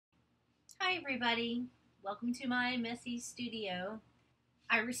Hi everybody, welcome to my messy studio.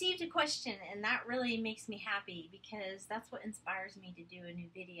 I received a question and that really makes me happy because that's what inspires me to do a new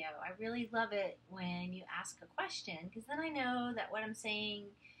video. I really love it when you ask a question because then I know that what I'm saying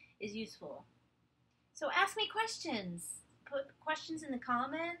is useful. So ask me questions, put questions in the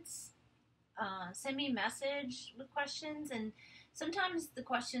comments, send me a message with questions, and sometimes the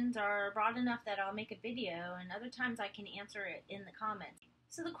questions are broad enough that I'll make a video, and other times I can answer it in the comments.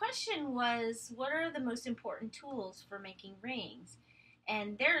 So the question was, what are the most important tools for making rings?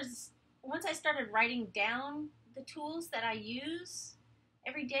 And once I started writing down the tools that I use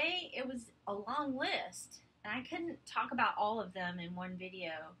every day, it was a long list. And I couldn't talk about all of them in one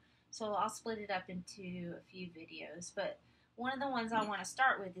video, so I'll split it up into a few videos. But one of the ones I want to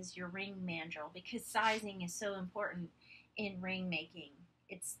start with is your ring mandrel, because sizing is so important in ring making.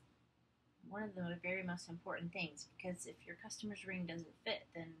 It's one of the very most important things, because if your customer's ring doesn't fit,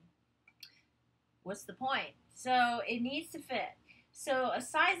 then what's the point? So it needs to fit. So a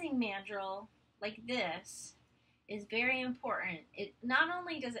sizing mandrel like this is very important. It not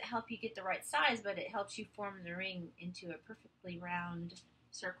only does it help you get the right size, but it helps you form the ring into a perfectly round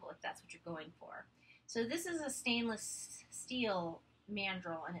circle if that's what you're going for. So this is a stainless steel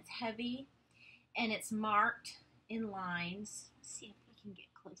mandrel, and it's heavy and it's marked in lines. Let's see if we can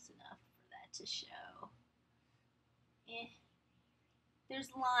get close enough to show. There's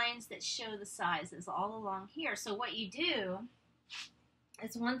lines that show the sizes all along here. So what you do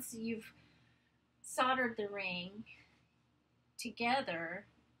is, once you've soldered the ring together,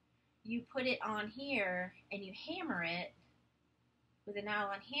 you put it on here and you hammer it with a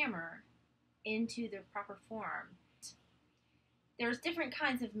nylon hammer into the proper form. There's different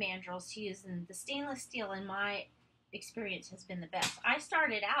kinds of mandrels to use, and the stainless steel, in my experience, has been the best. I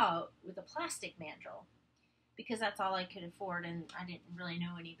started out with a plastic mandrel because that's all I could afford, and I didn't really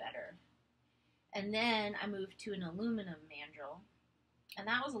know any better. And then I moved to an aluminum mandrel, and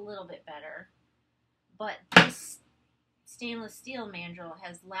that was a little bit better. But this stainless steel mandrel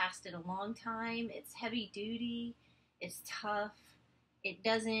has lasted a long time. It's heavy duty, it's tough, it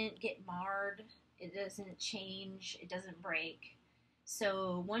doesn't get marred, it doesn't change, it doesn't break.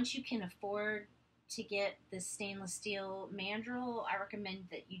 So once you can afford to get this stainless steel mandrel, I recommend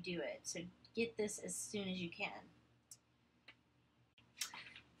that you do it. So get this as soon as you can.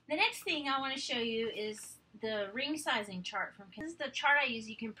 The next thing I want to show you is the ring sizing chart. This is the chart I use.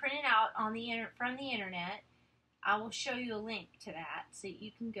 You can print it out on from the internet. I will show you a link to that so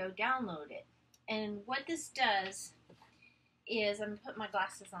you can go download it. And what this does is, I'm going to put my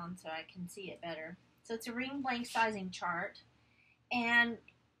glasses on so I can see it better. So it's a ring blank sizing chart, and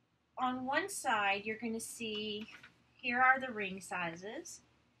on one side, you're going to see, here are the ring sizes.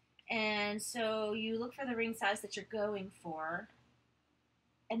 And so you look for the ring size that you're going for.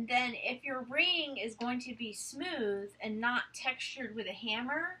 And then if your ring is going to be smooth and not textured with a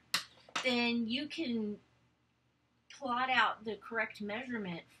hammer, then you can plot out the correct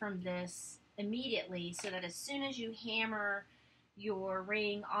measurement from this immediately, so that as soon as you hammer your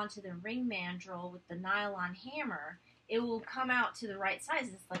ring onto the ring mandrel with the nylon hammer, it will come out to the right size.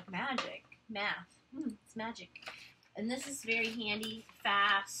 It's like magic. Math. It's magic. And this is very handy,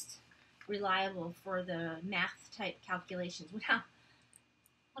 fast, reliable for the math type calculations. Now,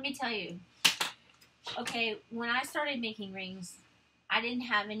 let me tell you, okay, when I started making rings, I didn't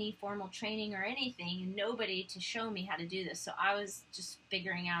have any formal training or anything, nobody to show me how to do this. So I was just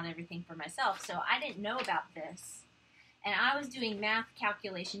figuring out everything for myself. So I didn't know about this. And I was doing math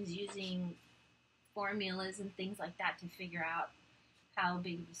calculations using formulas and things like that to figure out how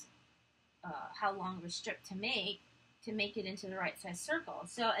long of a strip to make it into the right size circle.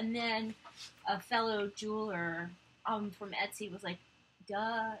 So, and then a fellow jeweler from Etsy was like,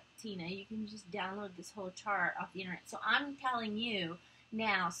 duh, Tina, you can just download this whole chart off the internet. So I'm telling you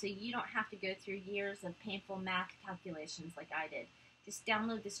now, so you don't have to go through years of painful math calculations like I did. Just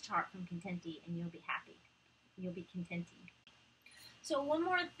download this chart from Contenti and you'll be happy. You'll be Contenti. So one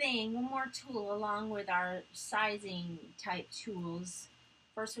more thing, one more tool along with our sizing type tools.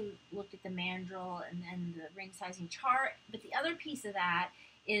 First we looked at the mandrel and then the ring sizing chart, but the other piece of that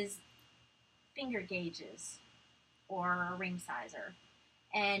is finger gauges or a ring sizer.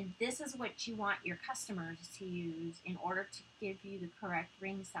 And this is what you want your customers to use in order to give you the correct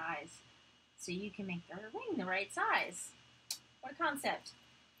ring size so you can make their ring the right size. What a concept.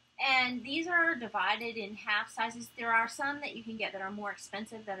 And these are divided in half sizes. There are some that you can get that are more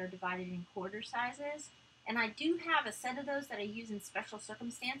expensive that are divided in quarter sizes. And I do have a set of those that I use in special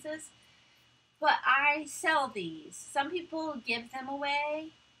circumstances. But I sell these. Some people give them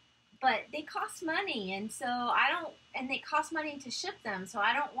away, but they cost money. And so I don't and they cost money to ship them, so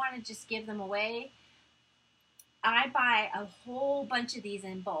I don't want to just give them away. I buy a whole bunch of these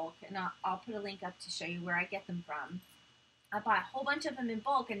in bulk, and I'll put a link up to show you where I get them from. I buy a whole bunch of them in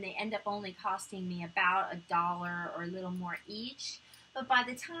bulk, and they end up only costing me about $1 or a little more each. But by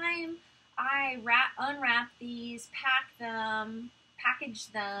the time I unwrap these, pack them, package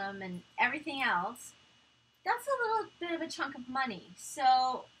them, and everything else, that's a little bit of a chunk of money.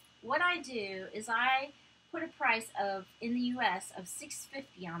 So what I do is I put a price of, in the US, of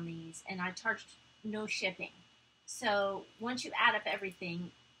 $6.50 on these, and I charge no shipping. So once you add up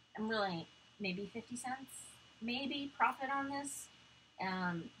everything, I'm really maybe 50 cents, maybe profit on this.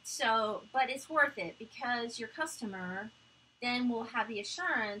 But it's worth it because your customer then will have the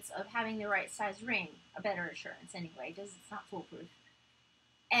assurance of having the right size ring, a better assurance anyway, it's not foolproof.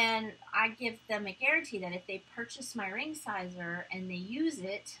 And I give them a guarantee that if they purchase my ring sizer and they use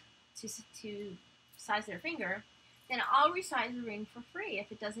it to size their finger, then I'll resize the ring for free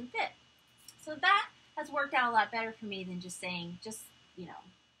if it doesn't fit. So that has worked out a lot better for me than just saying,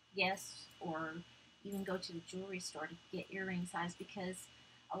 yes, or even go to the jewelry store to get your ring size, because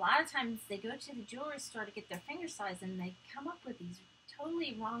a lot of times they go to the jewelry store to get their finger size and they come up with these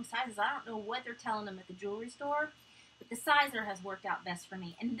totally wrong sizes. I don't know what they're telling them at the jewelry store, but the sizer has worked out best for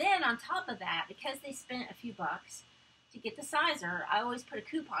me. And then on top of that, because they spent a few bucks to get the sizer, I always put a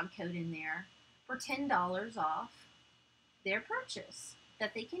coupon code in there for $10 off their purchase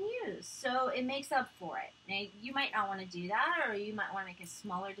that they can use. So it makes up for it. Now, you might not want to do that, or you might want to make a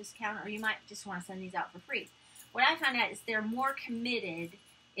smaller discount, or you might just want to send these out for free. What I found out is they're more committed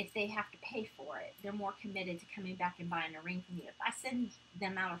if they have to pay for it. They're more committed to coming back and buying a ring from you. If I send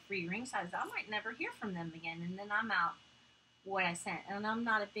them out a free ring size, I might never hear from them again, and then I'm out what I sent. And I'm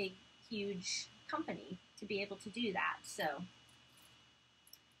not a big, huge company to be able to do that. So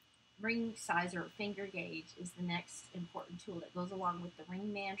ring sizer, finger gauge, is the next important tool that goes along with the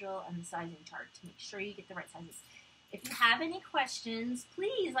ring mandrel and the sizing chart to make sure you get the right sizes. If you have any questions,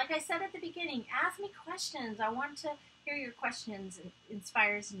 please, like I said at the beginning, ask me questions. I want to hear your questions. It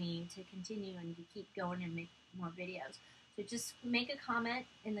inspires me to continue and to keep going and make more videos. So just make a comment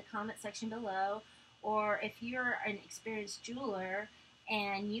in the comment section below, or if you're an experienced jeweler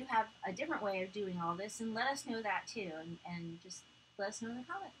and you have a different way of doing all this, and let us know that too, and just let us know in the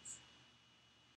comments.